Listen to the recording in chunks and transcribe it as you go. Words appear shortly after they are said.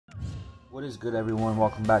What is good, everyone?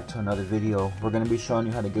 Welcome back to another video. We're going to be showing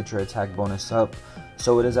you how to get your attack bonus up.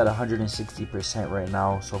 So it is at 160% right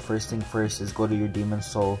now. So first thing first is go to your demon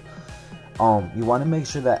soul. You want to make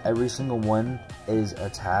sure that every single one is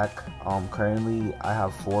attack. Currently I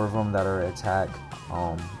have 4 of them that are attack.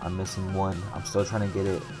 I'm missing one. I'm still trying to get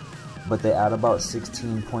it, but they add about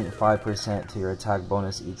 16.5% to your attack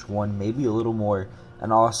bonus each one, maybe a little more.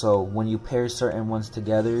 And also when you pair certain ones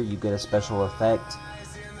together, you get a special effect,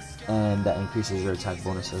 and that increases your attack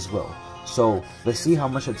bonus as well. So let's see how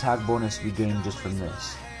much attack bonus we gain just from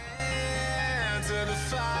this.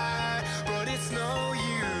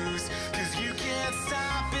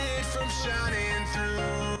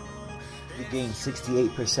 We gain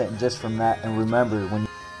 68% just from that. And remember, when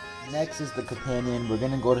next is the companion. We're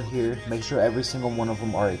gonna go to here, make sure every single one of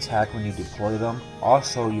them are attack when you deploy them.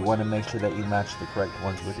 Also, you want to make sure that you match the correct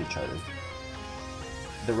ones with each other.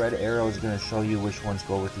 The red arrow is going to show you which ones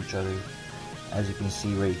go with each other. As you can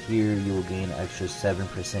see right here, you will gain an extra 7%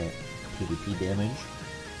 PvP damage.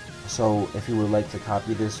 So if you would like to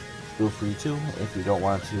copy this, feel free to. If you don't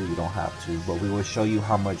want to, you don't have to. But we will show you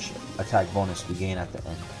how much attack bonus we gain at the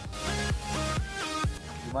end.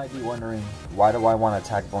 You might be wondering, why do I want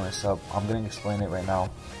attack bonus up? I'm going to explain it right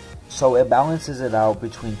now. So it balances it out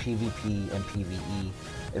between PvP and PvE.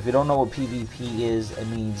 If you don't know what PvP is, it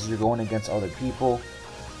means you're going against other people.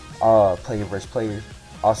 Player versus player.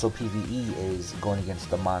 Also, PvE is going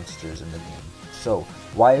against the monsters in the game. So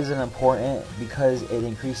why is it important? Because it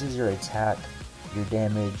increases your attack, your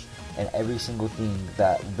damage, and every single thing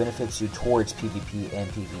that benefits you towards PvP and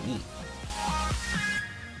PvE.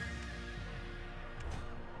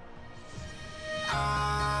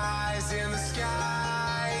 Eyes in the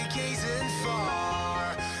sky, gazing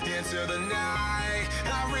far into the night.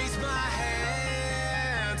 I raise my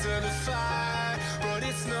hand to the fire, but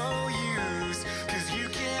it's no use, 'cause you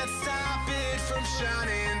can't stop it from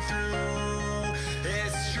shining through.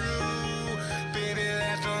 It's true, baby,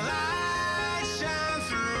 let the light shine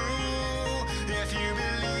through. If you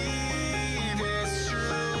believe it's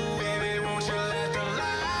true, baby, won't you let the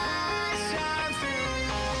light shine through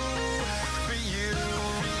for you,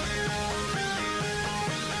 for you.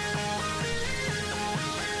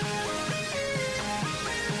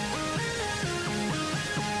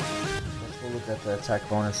 Let's go look at the attack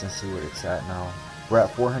bonus and see where it's at now. We're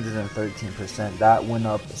at 413%. That went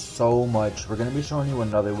up so much. We're going to be showing you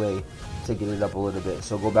another way to get it up a little bit.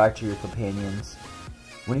 So go back to your companions.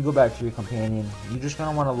 When you go back to your companion, you're just going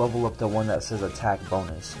to want to level up the one that says attack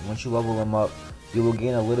bonus. Once you level them up, you will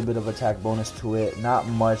gain a little bit of attack bonus to it. Not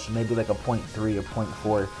much, maybe like a 0.3 or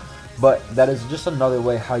 0.4. But that is just another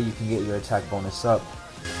way how you can get your attack bonus up.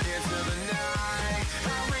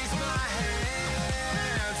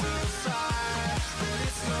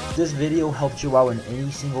 If this video helped you out in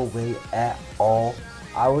any single way at all,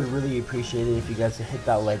 I would really appreciate it if you guys could hit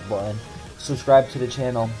that like button, subscribe to the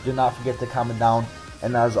channel, do not forget to comment down,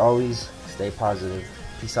 and as always, stay positive.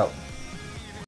 Peace out.